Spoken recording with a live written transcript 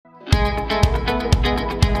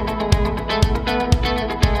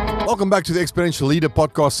Welcome back to the Exponential Leader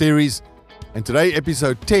Podcast Series. And today,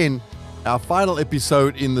 episode 10, our final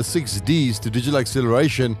episode in the 6Ds to digital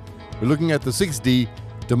acceleration. We're looking at the 6D,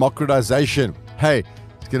 democratization. Hey,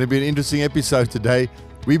 it's going to be an interesting episode today.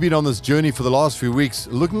 We've been on this journey for the last few weeks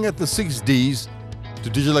looking at the 6Ds to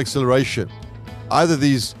digital acceleration. Either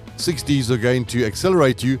these 6Ds are going to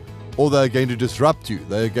accelerate you or they're going to disrupt you.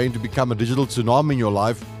 They're going to become a digital tsunami in your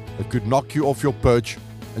life that could knock you off your perch,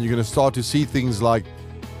 and you're going to start to see things like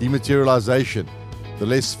dematerialization, the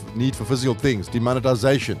less need for physical things,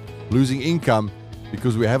 demonetization, losing income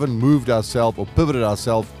because we haven't moved ourselves or pivoted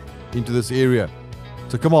ourselves into this area.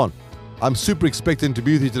 So come on, I'm super expectant to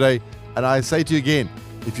be with you today, and I say to you again,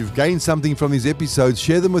 if you've gained something from these episodes,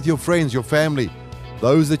 share them with your friends, your family,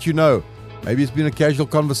 those that you know. Maybe it's been a casual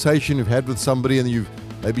conversation you've had with somebody and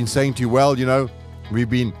they've been saying to you, well, we've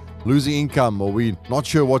been losing income, or we're not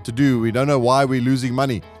sure what to do. We don't know why we're losing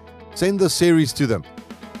money. Send the series to them.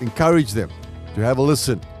 Encourage them to have a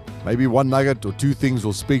listen. Maybe one nugget or two things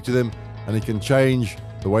will speak to them and it can change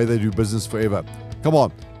the way they do business forever. Come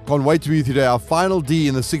on. Can't wait to be with you today. Our final D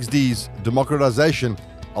in the 6Ds, democratization.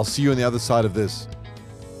 I'll see you on the other side of this.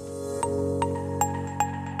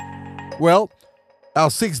 Well, our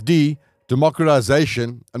 6D,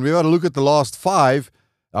 democratization, and we've had a look at the last five.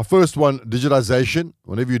 Our first one, digitization.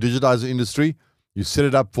 Whenever you digitize an industry, you set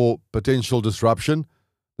it up for potential disruption.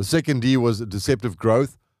 The second D was deceptive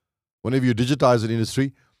growth. Whenever you digitize an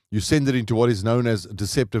industry, you send it into what is known as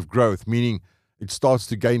deceptive growth, meaning it starts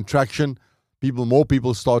to gain traction. More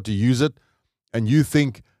people start to use it, and you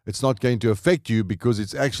think it's not going to affect you because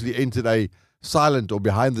it's actually entered a silent or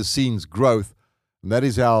behind-the-scenes growth. And that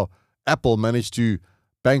is how Apple managed to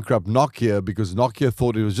bankrupt Nokia, because Nokia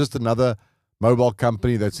thought it was just another mobile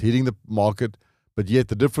company that's hitting the market, but yet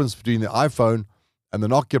the difference between the iPhone and the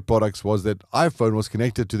Nokia products was that iPhone was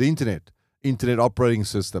connected to the internet operating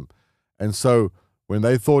system. And so when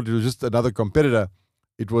they thought it was just another competitor,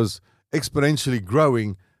 it was exponentially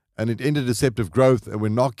growing, and it ended deceptive growth. And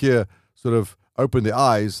when Nokia sort of opened their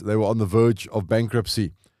eyes, they were on the verge of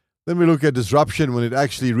bankruptcy. Then we look at disruption. When it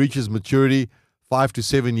actually reaches maturity, 5 to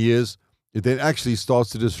 7 years, it then actually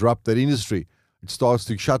starts to disrupt that industry. It starts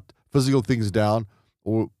to shut physical things down,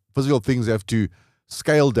 or physical things have to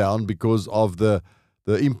scale down because of the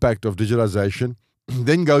impact of digitalization.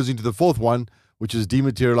 Then goes into the fourth one, which is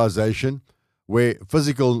dematerialization, where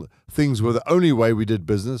physical things were the only way we did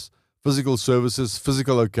business, physical services,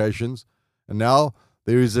 physical locations. And now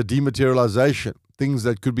there is a dematerialization, things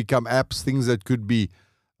that could become apps, things that could be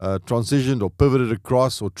transitioned or pivoted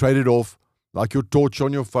across or traded off, like your torch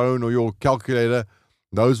on your phone or your calculator.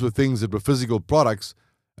 Those were things that were physical products,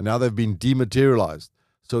 and now they've been dematerialized.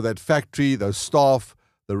 So that factory, those staff,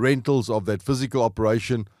 the rentals of that physical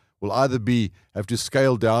operation will either have to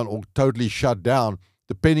scale down or totally shut down,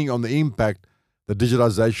 depending on the impact that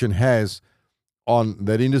digitalization has on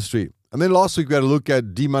that industry. And then last week we had a look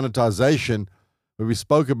at demonetization, where we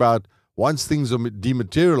spoke about once things are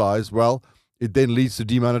dematerialized, well, it then leads to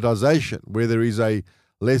demonetization, where there is a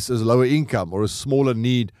lower income or a smaller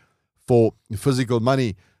need for physical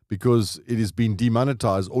money because it is being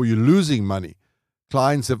demonetized, or you're losing money.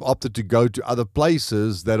 Clients have opted to go to other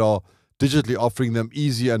places that are digitally offering them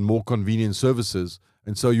easier and more convenient services.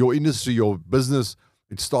 And so your industry, your business,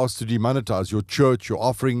 it starts to demonetize. Your church, your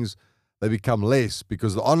offerings, they become less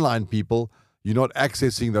because the online people, you're not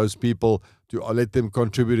accessing those people to let them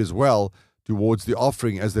contribute as well towards the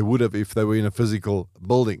offering as they would have if they were in a physical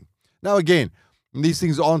building. Now again, these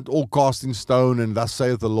things aren't all cast in stone and thus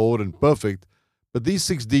saith the Lord and perfect, but these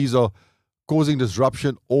 6Ds are causing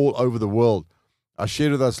disruption all over the world. I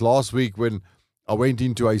shared with us last week when I went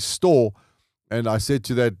into a store and I said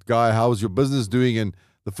to that guy, how's your business doing? And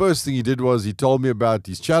the first thing he did was he told me about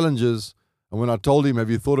his challenges. And when I told him, have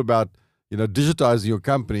you thought about, digitizing your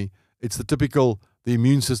company? It's the typical, the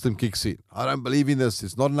immune system kicks in. I don't believe in this.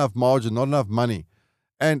 It's not enough margin, not enough money.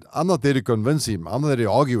 And I'm not there to convince him. I'm not there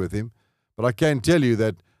to argue with him. But I can tell you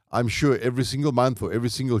that I'm sure every single month or every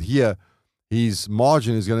single year, his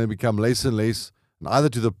margin is going to become less and less, and either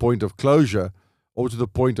to the point of closure or to the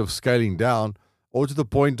point of scaling down, or to the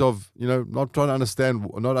point of, not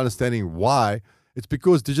understanding why. It's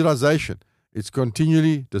because digitalization, it's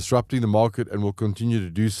continually disrupting the market and will continue to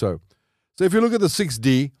do so. So if you look at the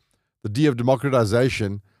 6D, the D of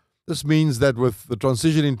democratization, this means that with the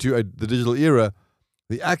transition into the digital era,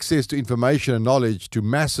 the access to information and knowledge to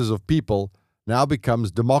masses of people now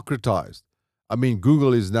becomes democratized. I mean,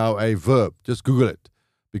 Google is now a verb. Just Google it,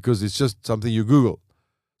 because it's just something you Google.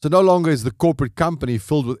 So no longer is the corporate company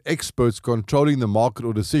filled with experts controlling the market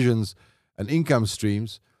or decisions and income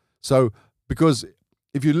streams. So because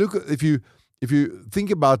if you if you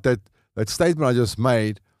think about that statement I just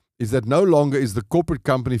made, is that no longer is the corporate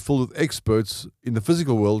company filled with experts in the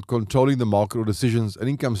physical world controlling the market or decisions and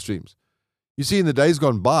income streams. You see, in the days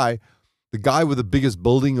gone by, the guy with the biggest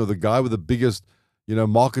building or the guy with the biggest,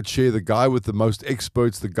 market share, the guy with the most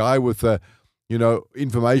experts, the guy with the,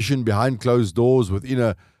 information behind closed doors within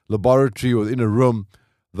a laboratory or in a room,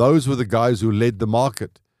 those were the guys who led the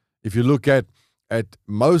market. If you look at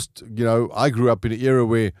most, I grew up in an era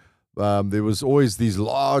where there was always these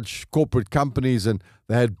large corporate companies and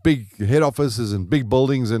they had big head offices and big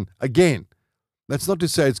buildings. And again, that's not to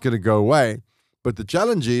say it's going to go away, but the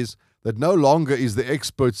challenge is that no longer is the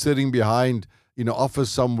expert sitting behind in an office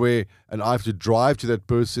somewhere and I have to drive to that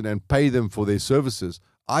person and pay them for their services.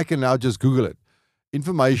 I can now just Google it.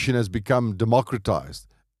 Information has become democratized.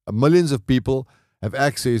 Millions of people have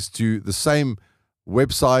access to the same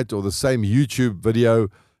website or the same YouTube video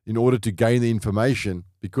in order to gain the information,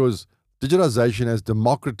 because digitalization has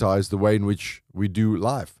democratized the way in which we do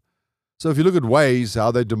life. So if you look at ways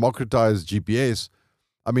how they democratized GPS,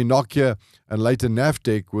 Nokia and later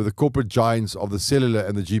Navtec were the corporate giants of the cellular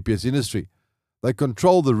and the GPS industry. They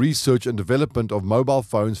control the research and development of mobile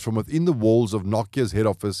phones from within the walls of Nokia's head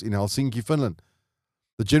office in Helsinki, Finland.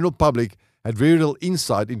 The general public had very little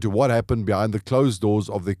insight into what happened behind the closed doors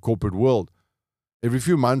of their corporate world. Every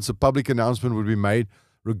few months, a public announcement would be made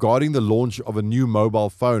regarding the launch of a new mobile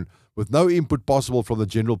phone, with no input possible from the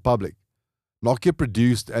general public. Nokia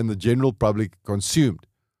produced and the general public consumed.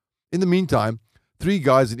 In the meantime, 3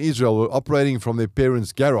 guys in Israel were operating from their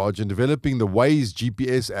parents' garage and developing the Waze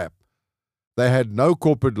GPS app. They had no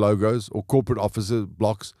corporate logos or corporate office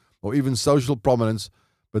blocks or even social prominence,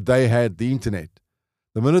 but they had the internet.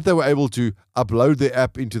 The minute they were able to upload their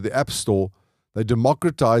app into the App Store, they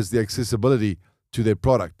democratized the accessibility to their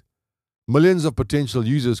product. Millions of potential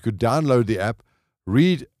users could download the app,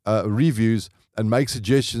 read reviews, and make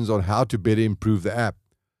suggestions on how to better improve the app.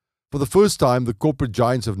 For the first time, the corporate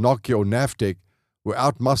giants of Nokia or Navtec were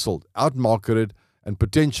outmuscled, outmarketed, and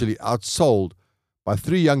potentially outsold by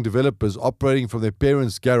 3 young developers operating from their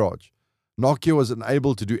parents' garage. Nokia was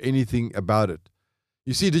unable to do anything about it.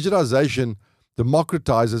 You see, digitalization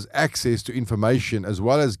democratizes access to information as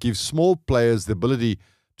well as gives small players the ability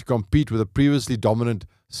to compete with a previously dominant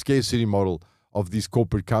scarcity model of these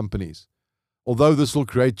corporate companies. Although this will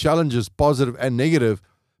create challenges, positive and negative,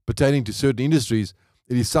 pertaining to certain industries,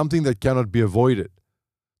 it is something that cannot be avoided.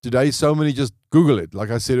 Today, so many just Google it, like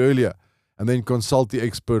I said earlier, and then consult the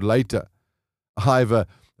expert later. I have a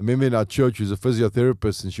member in our church who's a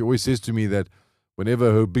physiotherapist, and she always says to me that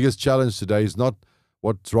whenever her biggest challenge today is not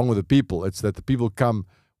what's wrong with the people, it's that the people come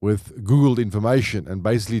with Googled information and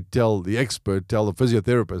basically tell the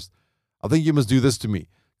physiotherapist, I think you must do this to me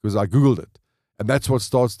because I Googled it. And that's what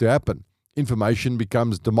starts to happen. Information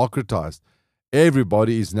becomes democratized.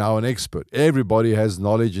 Everybody is now an expert. Everybody has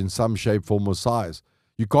knowledge in some shape, form, or size.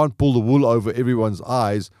 You can't pull the wool over everyone's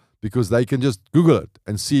eyes because they can just Google it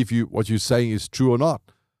and see if what you're saying is true or not.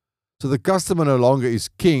 So the customer no longer is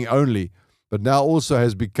king only, but now also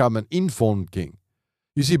has become an informed king.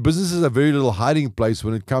 You see, businesses have very little hiding place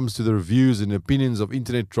when it comes to the reviews and opinions of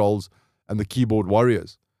internet trolls and the keyboard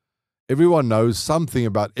warriors. Everyone knows something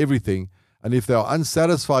about everything, and if they are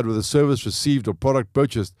unsatisfied with a service received or product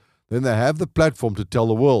purchased, then they have the platform to tell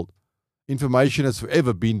the world. Information has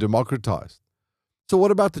forever been democratized. So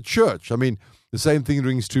what about the church? The same thing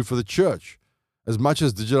rings true for the church. As much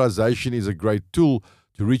as digitalization is a great tool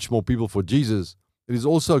to reach more people for Jesus, it is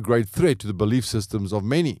also a great threat to the belief systems of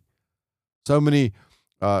many. So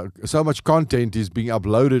much content is being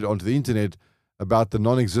uploaded onto the internet about the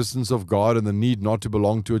non-existence of God and the need not to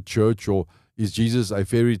belong to a church, or is Jesus a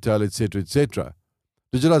fairy tale, etc., etc.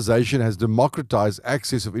 Digitalization has democratized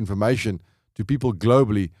access of information to people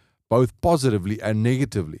globally, both positively and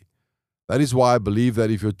negatively. That is why I believe that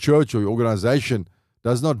if your church or your organization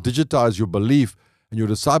does not digitize your belief and your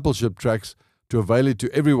discipleship tracks to avail it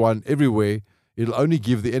to everyone, everywhere, it'll only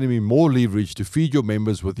give the enemy more leverage to feed your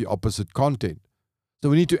members with the opposite content. So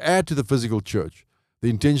we need to add to the physical church the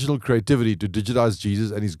intentional creativity to digitize Jesus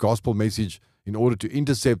and his gospel message in order to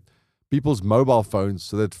intercept people's mobile phones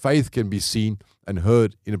so that faith can be seen and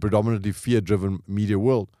heard in a predominantly fear-driven media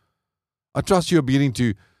world. I trust you are beginning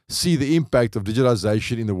to see the impact of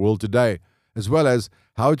digitalization in the world today, as well as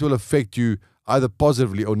how it will affect you either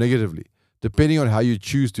positively or negatively, depending on how you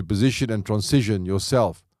choose to position and transition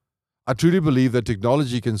yourself. I truly believe that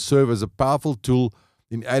technology can serve as a powerful tool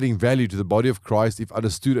in adding value to the body of Christ if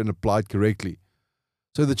understood and applied correctly.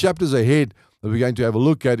 So the chapters ahead that we're going to have a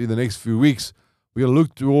look at in the next few weeks, we're going to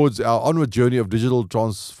look towards our onward journey of digital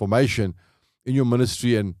transformation in your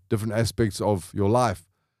ministry and different aspects of your life.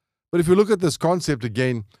 But if you look at this concept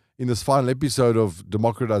again in this final episode of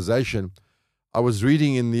democratization, I was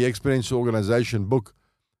reading in the Exponential Organization book,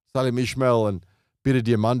 Salim Ismail and Peter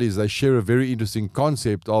Diamandis, they share a very interesting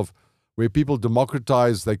concept of where people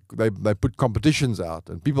democratize, they put competitions out,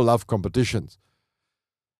 and people love competitions.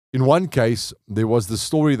 In one case, there was the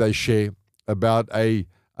story they share about a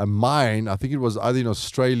mine. I think it was either in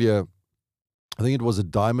Australia. I think it was a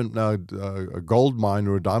gold mine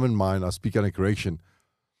or a diamond mine. I speak under correction,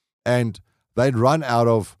 and they'd run out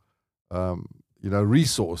of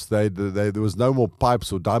resource. There was no more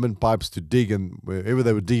pipes or diamond pipes to dig, and wherever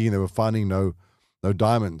they were digging, they were finding no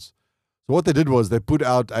diamonds. So what they did was they put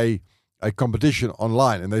out a competition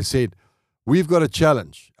online, and they said, we've got a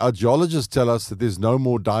challenge. Our geologists tell us that there's no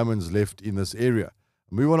more diamonds left in this area.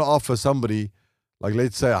 And we want to offer somebody, like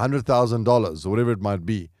let's say $100,000 or whatever it might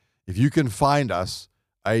be, if you can find us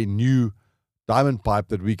a new diamond pipe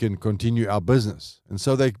that we can continue our business. And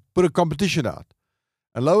so they put a competition out.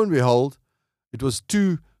 And lo and behold, it was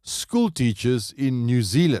 2 school teachers in New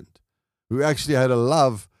Zealand who actually had a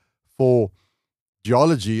love for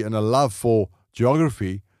geology and a love for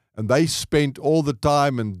geography, and they spent all the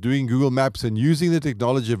time and doing Google Maps and using the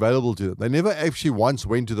technology available to them. They never actually once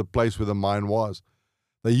went to the place where the mine was.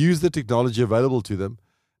 They used the technology available to them,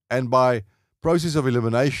 and by process of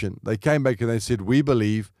elimination, they came back and they said, we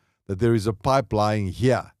believe that there is a pipe lying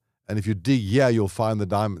here, and if you dig here, you'll find the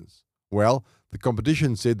diamonds. Well, the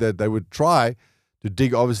competition said that they would try to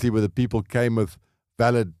dig, obviously, where the people came with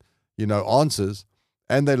valid, answers,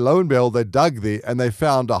 and then lo and behold, they dug there and they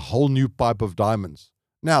found a whole new pipe of diamonds.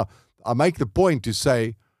 Now, I make the point to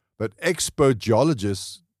say that expert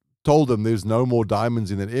geologists told them there's no more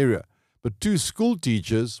diamonds in that area. But 2 school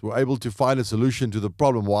teachers were able to find a solution to the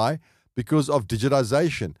problem. Why? Because of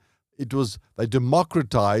digitization. They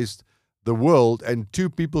democratized the world, and 2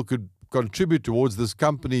 people could contribute towards this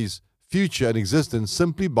company's future and existence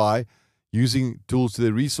simply by using tools to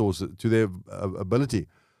their resources, to their ability.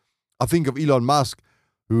 I think of Elon Musk,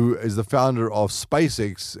 who is the founder of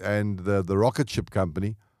SpaceX and the rocket ship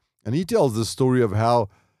company. And he tells the story of how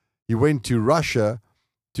he went to Russia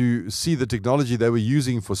to see the technology they were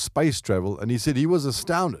using for space travel. And he said he was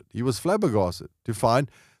astounded. He was flabbergasted to find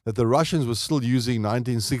that the Russians were still using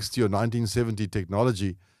 1960 or 1970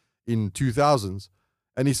 technology in 2000s.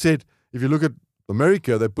 And he said, if you look at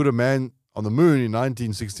America, they put a man on the moon in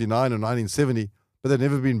 1969 or 1970, but they've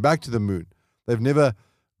never been back to the moon. They've never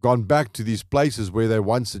gone back to these places where they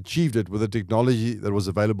once achieved it with the technology that was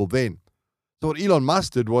available then. So what Elon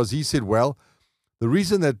Musk did was he said, well, the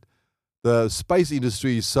reason that the space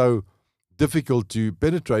industry is so difficult to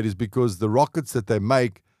penetrate is because the rockets that they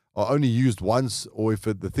make are only used once, or if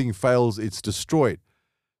the thing fails, it's destroyed.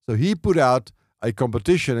 So he put out a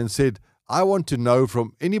competition and said, I want to know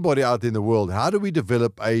from anybody out there in the world, how do we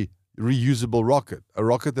develop a reusable rocket, a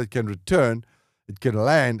rocket that can return, it can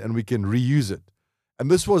land, and we can reuse it. And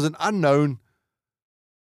this was an unknown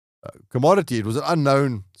commodity. It was an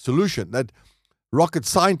unknown solution that rocket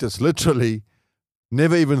scientists literally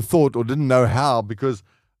never even thought or didn't know how, because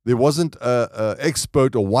there wasn't an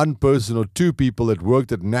expert or one person or 2 people that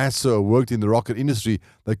worked at NASA or worked in the rocket industry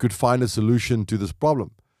that could find a solution to this problem.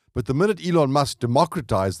 But the minute Elon Musk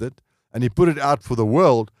democratized it and he put it out for the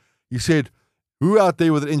world, he said, who out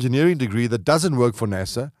there with an engineering degree that doesn't work for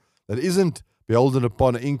NASA, that isn't beholden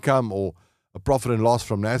upon an income or a profit and loss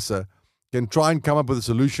from NASA, can try and come up with a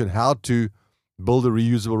solution how to build a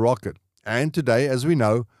reusable rocket. And today, as we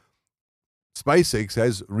know, SpaceX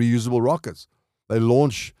has reusable rockets. They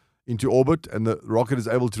launch into orbit and the rocket is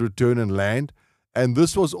able to return and land. And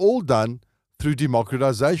this was all done through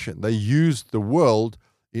democratization. They used the world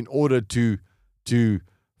in order to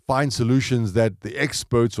find solutions that the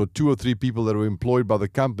experts or 2 or 3 people that were employed by the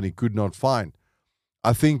company could not find.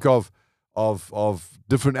 I think of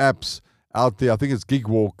different apps out there. I think it's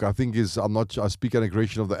GigWalk. I speak an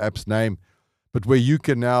aggression of the app's name, but where you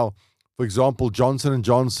can now, for example, Johnson &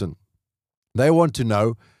 Johnson, they want to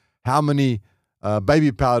know how many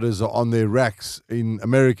baby powders are on their racks in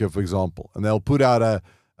America, for example. And they'll put out a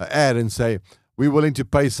ad and say, we're willing to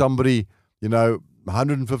pay somebody, $150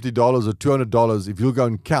 or $200 if you'll go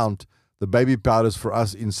and count the baby powders for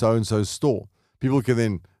us in so-and-so store. People can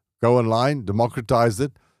then go online, democratize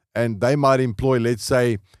it, and they might employ, let's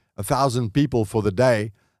say, 1,000 people for the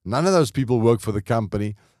day. None of those people work for the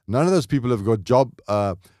company. None of those people have got job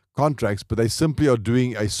contracts, but they simply are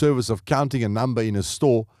doing a service of counting a number in a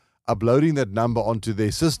store, uploading that number onto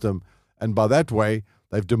their system, and by that way,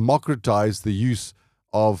 they've democratized the use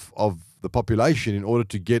of the population in order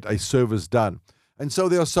to get a service done. And so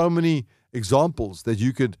there are so many examples that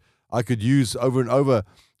I could use over and over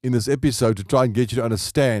in this episode to try and get you to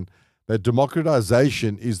understand that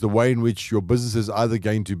democratization is the way in which your business is either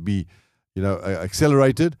going to be,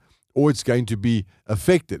 accelerated, or it's going to be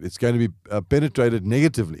affected. It's going to be penetrated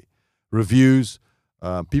negatively. Reviews,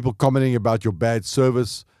 people commenting about your bad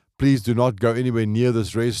service. Please do not go anywhere near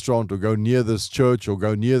this restaurant or go near this church or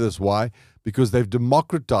go near this. Why? Because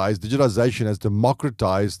digitization has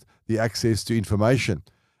democratized the access to information.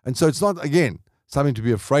 And so it's not, again, something to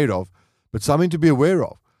be afraid of, but something to be aware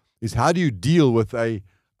of. Is how do you deal with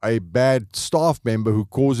a bad staff member who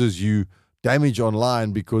causes you damage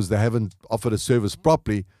online because they haven't offered a service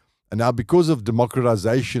properly. And now because of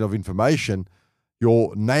democratization of information,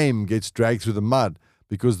 your name gets dragged through the mud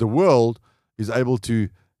because the world is able to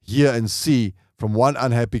hear and see from one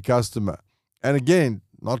unhappy customer. And again,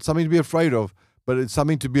 not something to be afraid of, but it's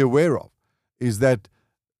something to be aware of, is that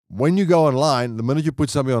when you go online, the minute you put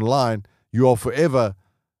something online, you are forever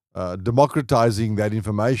democratizing that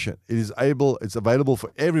information. It's available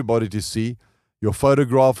for everybody to see. Your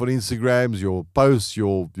photograph on Instagrams, your posts,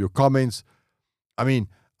 your comments. I mean,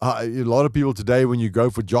 a lot of people today, when you go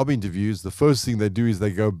for job interviews, the first thing they do is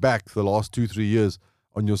they go back the last 2-3 years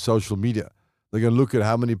on your social media. They're going to look at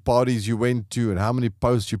how many parties you went to and how many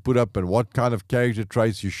posts you put up and what kind of character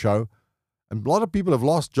traits you show. And a lot of people have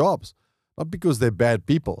lost jobs, not because they're bad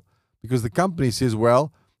people, because the company says,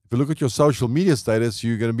 well, if you look at your social media status,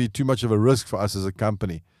 you're going to be too much of a risk for us as a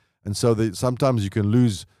company. And so sometimes you can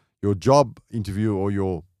lose your job interview or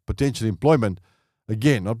your potential employment,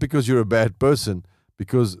 again, not because you're a bad person,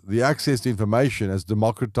 because the access to information has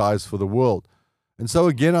democratized for the world. And so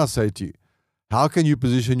again, I say to you, how can you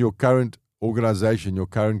position your current organization, your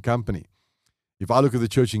current company? If I look at the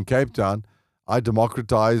church in Cape Town, I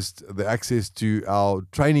democratized the access to our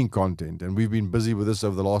training content, and we've been busy with this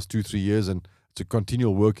over the last 2-3 years, and it's a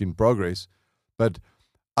continual work in progress. But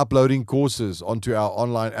uploading courses onto our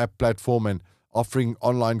online app platform and offering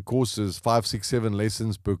online courses, 5, 6, 7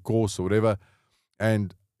 lessons per course or whatever,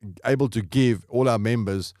 and able to give all our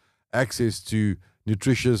members access to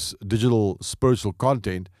nutritious digital spiritual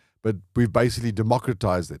content. But we've basically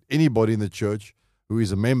democratized it. Anybody in the church who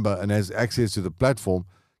is a member and has access to the platform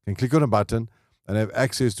can click on a button and have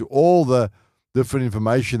access to all the different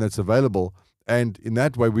information that's available. And in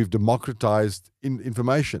that way, we've democratized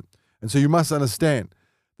information. And so you must understand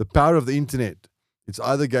the power of the internet. It's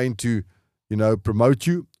either going to, promote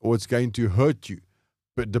you or it's going to hurt you.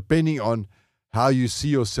 But depending on how you see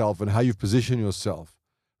yourself and how you position yourself.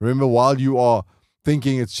 Remember, while you are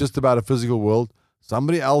thinking it's just about a physical world,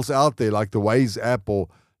 somebody else out there, like the Waze app or,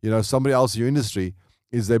 somebody else in your industry,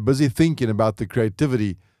 they're busy thinking about the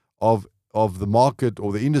creativity of the market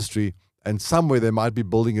or the industry, and somewhere they might be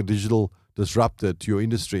building a digital disruptor to your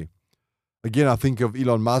industry. Again, I think of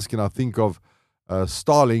Elon Musk and I think of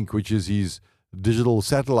Starlink, which is his digital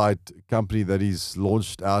satellite company that he's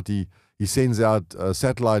launched out. He sends out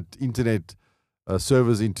satellite internet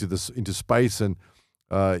servers into space, and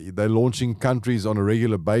they're launching countries on a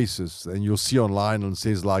regular basis. And you'll see online and it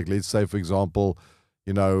says, like, let's say, for example,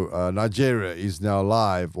 Nigeria is now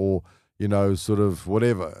live, or sort of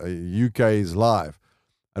whatever, UK is live.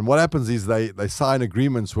 And what happens is they sign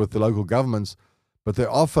agreements with the local governments, but they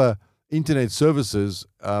offer internet services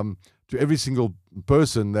to every single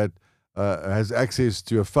person that has access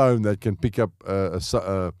to a phone that can pick up a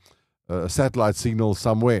satellite signal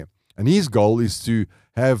somewhere. And his goal is to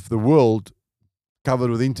have the world covered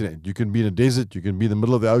with internet. You can be in a desert, you can be in the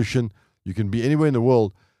middle of the ocean, you can be anywhere in the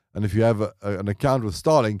world. And if you have an account with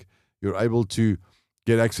Starlink, you're able to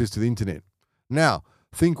get access to the internet. Now,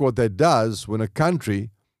 think what that does when a country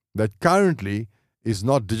that currently is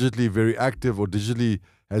not digitally very active or digitally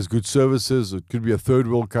has good services, or it could be a third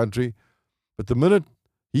world country, but the minute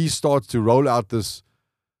he starts to roll out his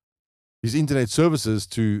internet services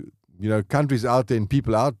to countries out there and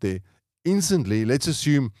people out there, instantly, let's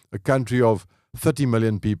assume a country of 30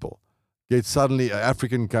 million people gets suddenly an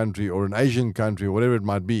African country or an Asian country or whatever it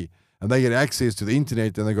might be, and they get access to the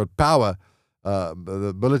internet and they got power, the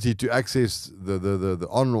ability to access the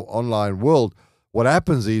online world. What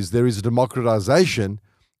happens is there is a democratization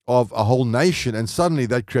of a whole nation, and suddenly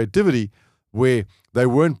that creativity, where they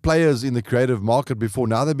weren't players in the creative market before,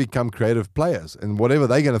 now they become creative players, and whatever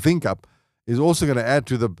they're going to think up is also going to add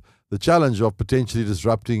to the challenge of potentially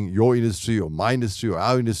disrupting your industry or my industry or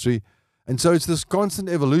our industry. And so it's this constant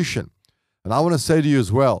evolution. And I want to say to you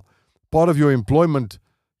as well, part of your employment,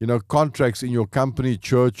 contracts in your company,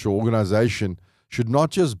 church, or organization should not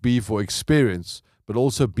just be for experience, but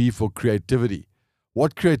also be for creativity.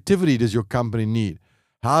 What creativity does your company need?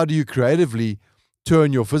 How do you creatively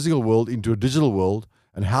turn your physical world into a digital world?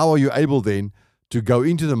 And how are you able then to go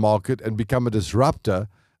into the market and become a disruptor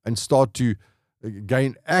and start to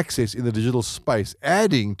gain access in the digital space,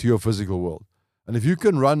 adding to your physical world. And if you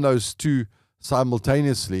can run those two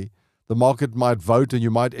simultaneously, the market might vote and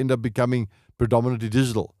you might end up becoming predominantly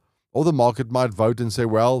digital. Or the market might vote and say,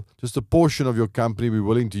 well, just a portion of your company we're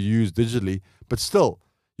willing to use digitally, but still,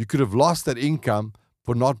 you could have lost that income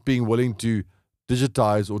for not being willing to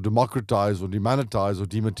digitize or democratize or demonetize or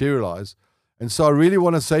dematerialize. And so I really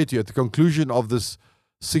want to say to you at the conclusion of this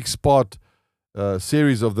 6-part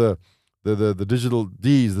series of the digital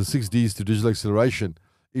Ds, the 6 Ds to digital acceleration,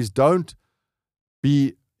 is don't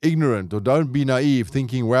be ignorant or don't be naive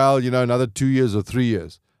thinking, well, another 2 years or 3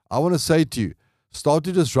 years. I want to say to you, start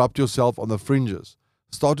to disrupt yourself on the fringes.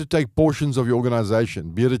 Start to take portions of your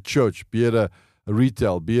organization, be it a church, be it a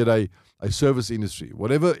retail, be it a service industry,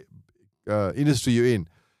 whatever industry you're in.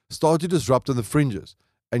 Start to disrupt on the fringes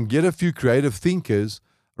and get a few creative thinkers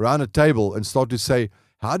around a table and start to say,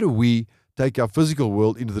 how do we take our physical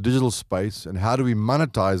world into the digital space, and how do we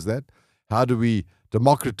monetize that? How do we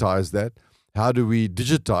democratize that? How do we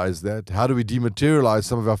digitize that? How do we dematerialize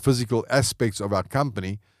some of our physical aspects of our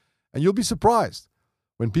company? And you'll be surprised.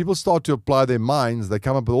 When people start to apply their minds, they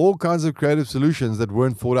come up with all kinds of creative solutions that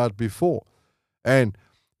weren't thought out before. And,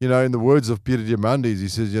 in the words of Peter Diamandis, he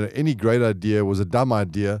says, any great idea was a dumb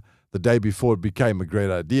idea the day before it became a great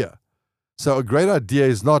idea. So a great idea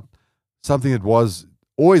is not something that was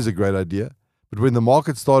always a great idea, but when the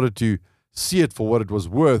market started to see it for what it was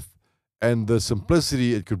worth and the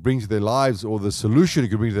simplicity it could bring to their lives or the solution it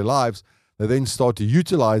could bring to their lives, they then start to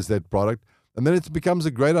utilize that product, and then it becomes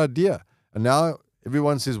a great idea. And now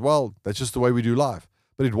everyone says, well, that's just the way we do life.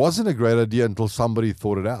 But it wasn't a great idea until somebody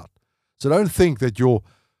thought it out. So don't think that your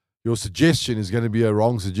suggestion is going to be a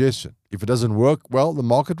wrong suggestion. If it doesn't work, well, the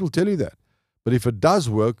market will tell you that. But if it does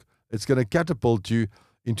work, it's going to catapult you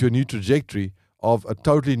into a new trajectory of a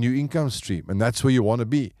totally new income stream. And that's where you want to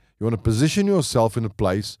be. You want to position yourself in a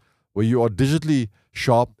place where you are digitally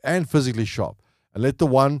sharp and physically sharp. And let the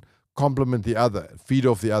one complement the other, feed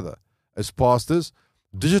off the other. As pastors,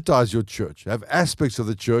 digitize your church. Have aspects of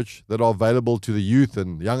the church that are available to the youth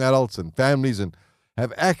and young adults and families, and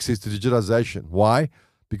have access to digitization. Why?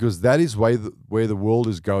 Because that is where the world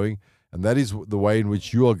is going, and that is the way in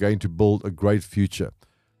which you are going to build a great future.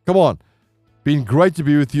 Come on. Been great to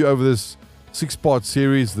be with you over this 6-part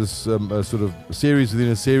series, this sort of series within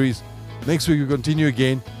a series. Next week, we'll continue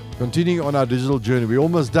again, continuing on our digital journey. We're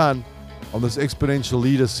almost done on this Exponential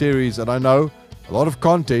Leader series, and I know a lot of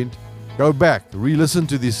content. Go back, re-listen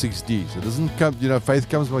to these 6 Ds. It doesn't come, faith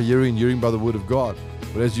comes by hearing, hearing by the word of God.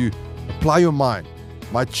 But as you apply your mind,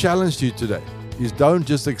 my challenge to you today is don't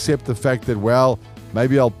just accept the fact that, well,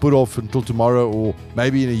 maybe I'll put off until tomorrow, or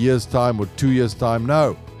maybe in a year's time or 2 years' time.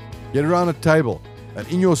 No. Get around a table, and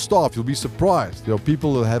in your staff, you'll be surprised. There are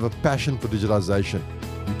people that have a passion for digitalization.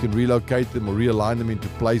 You can relocate them or realign them into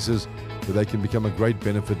places where they can become a great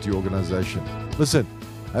benefit to your organization. Listen,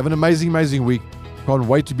 have an amazing, amazing week. Can't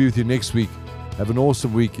wait to be with you next week. Have an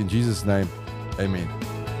awesome week. In Jesus' name, amen.